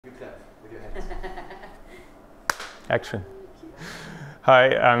Action.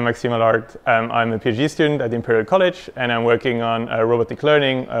 Hi, I'm Maxime Allard. I'm a PhD student at Imperial College, and I'm working on robotic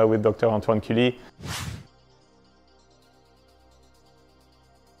learning with Dr. Antoine Cully.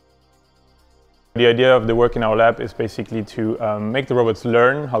 The idea of the work in our lab is basically to make the robots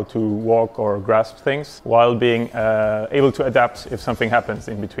learn how to walk or grasp things while being able to adapt if something happens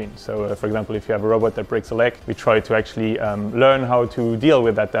in between. So, for example, if you have a robot that breaks a leg, we try to actually learn how to deal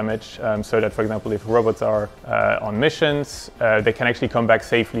with that damage so that, for example, if robots are on missions, they can actually come back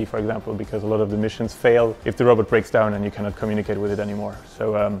safely, for example, because a lot of the missions fail if the robot breaks down and you cannot communicate with it anymore.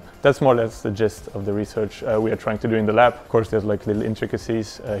 So that's more or less the gist of the research we are trying to do in the lab. Of course, there's like little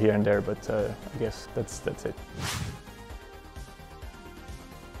intricacies here and there, but I guess that's it.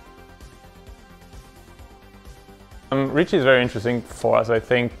 Reachy is very interesting for us, I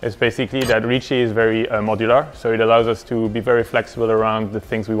think. It's basically that Reachy is very modular, so it allows us to be very flexible around the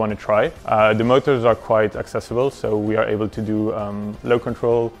things we want to try. The motors are quite accessible, so we are able to do low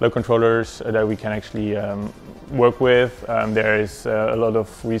controllers that we can actually work with. There is a lot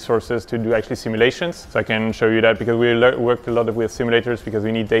of resources to do actually simulations, so I can show you that because we worked a lot with simulators because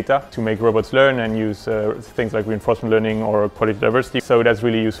we need data to make robots learn and use things like reinforcement learning or quality diversity. So that's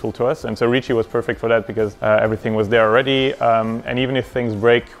really useful to us, and so Reachy was perfect for that because everything was there already, and even if things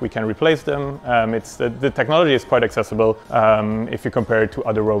break, we can replace them. The technology is quite accessible if you compare it to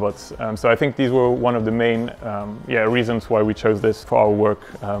other robots. So I think these were one of the main reasons why we chose this for our work,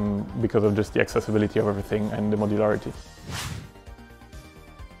 because of just the accessibility of everything and the modularity.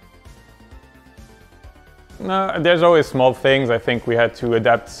 No, there's always small things. I think we had to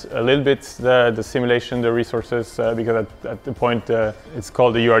adapt a little bit the simulation, the resources, because at the point it's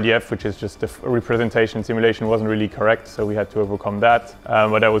called the URDF, which is just a representation simulation, wasn't really correct, so we had to overcome that.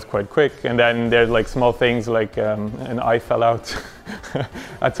 But that was quite quick. And then there's like small things like an eye fell out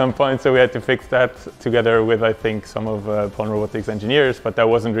at some point, so we had to fix that together with, I think, some of Pollen Robotics engineers. But that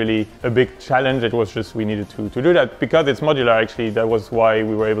wasn't really a big challenge. It was just we needed to do that because it's modular. Actually, that was why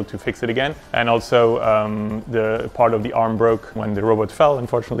we were able to fix it again. And also the part of the arm broke when the robot fell,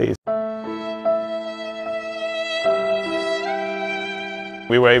 unfortunately.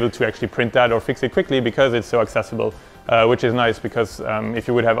 We were able to actually print that or fix it quickly because it's so accessible, which is nice because if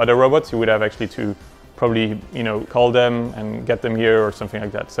you would have other robots, you would have actually to probably, call them and get them here or something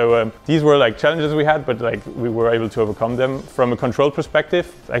like that. So these were like challenges we had, but like we were able to overcome them. From a control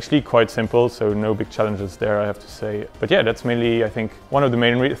perspective, actually quite simple, so no big challenges there, I have to say. But yeah, that's mainly, I think, one of the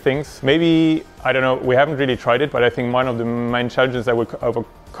main things. Maybe, I don't know, we haven't really tried it, but I think one of the main challenges that we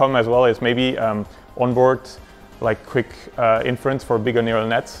overcome as well is maybe onboard like quick inference for bigger neural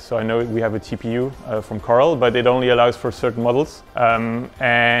nets. So I know we have a TPU from Coral, but it only allows for certain models.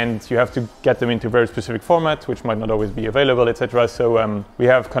 And you have to get them into very specific formats, which might not always be available, etc. So we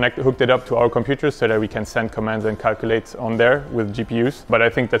have hooked it up to our computers so that we can send commands and calculate on there with GPUs. But I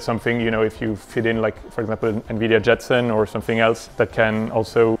think that's something, if you fit in, like, for example, NVIDIA Jetson or something else, that can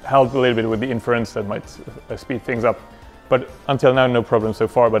also help a little bit with the inference that might speed things up. But until now, no problem so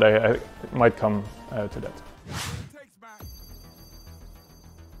far, but I might come to that.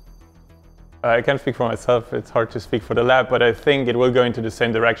 I can't speak for myself, it's hard to speak for the lab, but I think it will go into the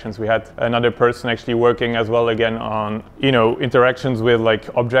same directions. We had another person actually working as well again on, interactions with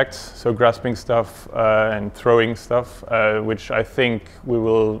like objects, so grasping stuff and throwing stuff, which I think we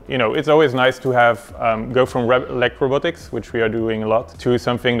will, it's always nice to have go from leg robotics, which we are doing a lot, to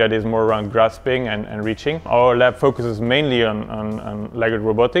something that is more around grasping and reaching. Our lab focuses mainly on legged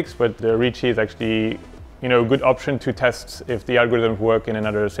robotics, but the Reachy is actually a good option to test if the algorithms work in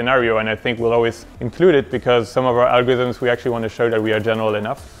another scenario, and I think we'll always include it because some of our algorithms we actually want to show that we are general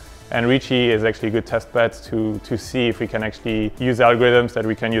enough. And Reachy is actually a good test bed to see if we can actually use algorithms that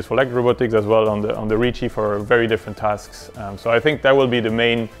we can use for leg robotics as well on the Reachy for very different tasks. So I think that will be the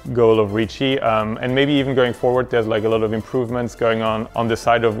main goal of Reachy. And maybe even going forward, there's like a lot of improvements going on the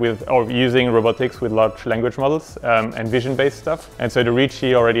side of using robotics with large language models and vision-based stuff. And so the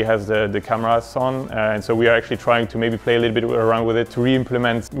Reachy already has the cameras on, and so we are actually trying to maybe play a little bit around with it to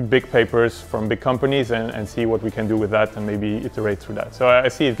re-implement big papers from big companies and see what we can do with that and maybe iterate through that. So I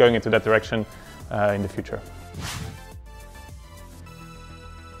see it going into that direction in the future.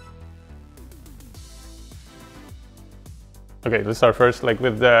 Okay, let's start first. Like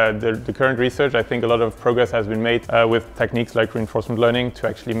with the current research, I think a lot of progress has been made with techniques like reinforcement learning to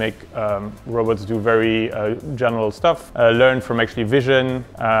actually make robots do very general stuff, learn from actually vision,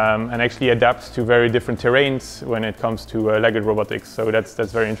 and actually adapt to very different terrains when it comes to legged robotics. So that's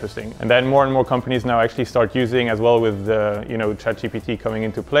very interesting. And then more and more companies now actually start using, as well with ChatGPT coming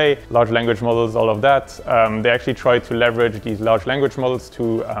into play, large language models, all of that. They actually try to leverage these large language models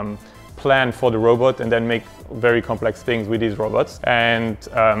to plan for the robot and then make very complex things with these robots. And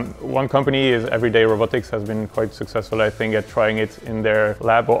one company is Everyday Robotics, has been quite successful, I think, at trying it in their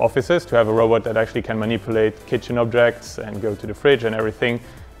lab or offices to have a robot that actually can manipulate kitchen objects and go to the fridge and everything.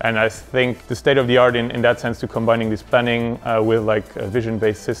 And I think the state of the art in that sense to combining this planning with like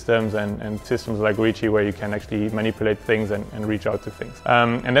vision-based systems and systems like Reachy where you can actually manipulate things and reach out to things.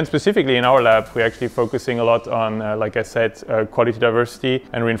 And then specifically in our lab, we're actually focusing a lot on, like I said, quality diversity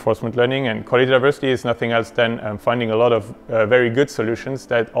and reinforcement learning. And quality diversity is nothing else than finding a lot of very good solutions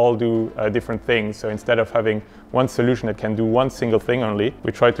that all do different things. So instead of having one solution that can do one single thing only,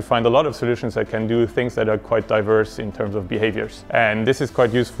 we try to find a lot of solutions that can do things that are quite diverse in terms of behaviors. And this is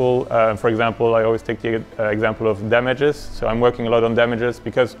quite useful. For example, I always take the example of damages. So I'm working a lot on damages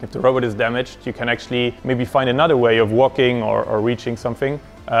because if the robot is damaged, you can actually maybe find another way of walking or reaching something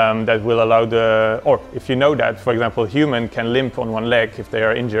that will allow or if you know that, for example, human can limp on one leg if they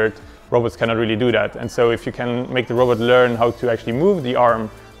are injured, robots cannot really do that. And so if you can make the robot learn how to actually move the arm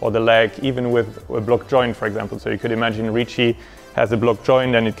or the leg, even with a block joint, for example. So you could imagine Reachy has a block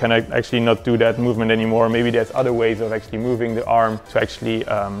joint and it can actually not do that movement anymore. Maybe there's other ways of actually moving the arm to actually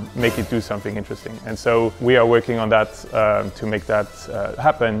make it do something interesting. And so we are working on that to make that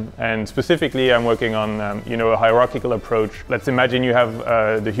happen. And specifically, I'm working on a hierarchical approach. Let's imagine you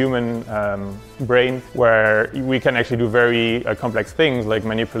have the human brain where we can actually do very complex things like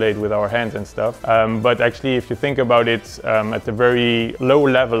manipulate with our hands and stuff. But actually, if you think about it at the very low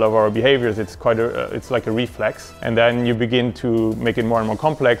level of our behaviors, it's like a reflex. And then you begin to make it more and more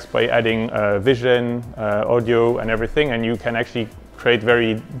complex by adding vision, audio and everything, and you can actually create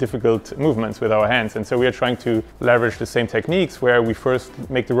very difficult movements with our hands. And so we are trying to leverage the same techniques where we first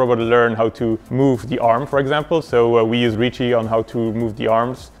make the robot learn how to move the arm, for example. So we use Reachy on how to move the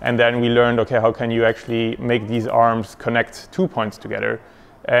arms, and then we learned, okay, how can you actually make these arms connect 2 points together?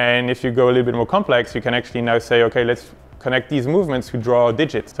 And if you go a little bit more complex, you can actually now say, okay, let's connect these movements to draw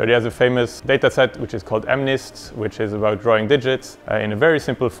digits. So there's a famous data set which is called MNIST, which is about drawing digits in a very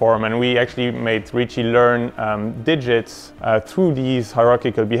simple form. And we actually made Reachy learn digits through these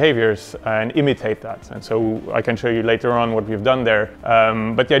hierarchical behaviors and imitate that. And so I can show you later on what we've done there.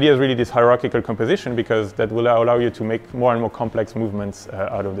 But the idea is really this hierarchical composition, because that will allow you to make more and more complex movements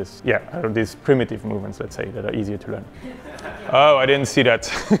out of these primitive movements, let's say, that are easier to learn. Oh, I didn't see that.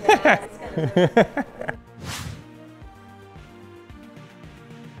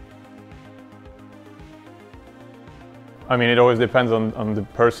 I mean, it always depends on the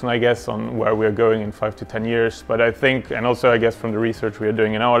person, I guess, on where we are going in 5 to 10 years. But I think, and also I guess from the research we are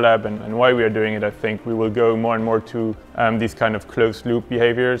doing in our lab and why we are doing it, I think we will go more and more to these kind of closed loop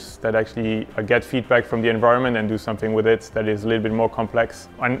behaviors that actually get feedback from the environment and do something with it that is a little bit more complex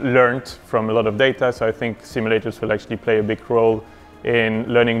and learned from a lot of data. So I think simulators will actually play a big role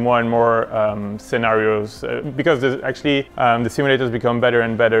in learning more and more scenarios, because actually the simulators become better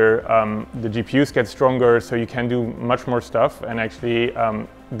and better, the GPUs get stronger, so you can do much more stuff, and actually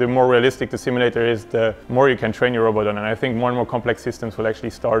the more realistic the simulator is, the more you can train your robot on. And I think more and more complex systems will actually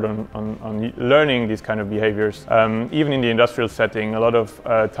start on learning these kind of behaviors. Even in the industrial setting, a lot of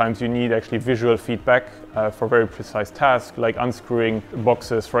times you need actually visual feedback for very precise tasks, like unscrewing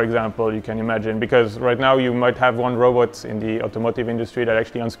boxes, for example, you can imagine. Because right now you might have one robot in the automotive industry that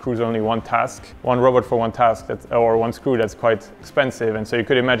actually unscrews only one task, one robot for one task, or one screw. That's quite expensive. And so you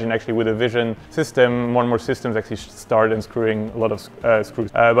could imagine actually with a vision system, more and more systems actually start unscrewing a lot of screws.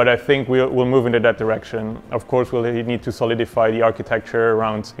 But I think we'll move into that direction. Of course, we'll need to solidify the architecture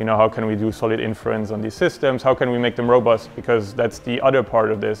around, how can we do solid inference on these systems? How can we make them robust? Because that's the other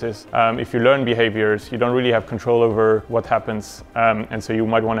part of this is if you learn behaviors, you don't really have control over what happens. And so you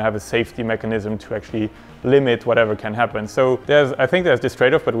might want to have a safety mechanism to actually limit whatever can happen. So I think there's this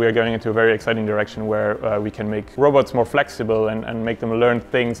trade-off, but we are going into a very exciting direction where we can make robots more flexible and make them learn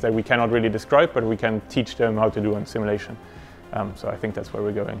things that we cannot really describe, but we can teach them how to do in simulation. So I think that's where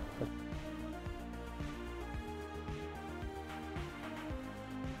we're going.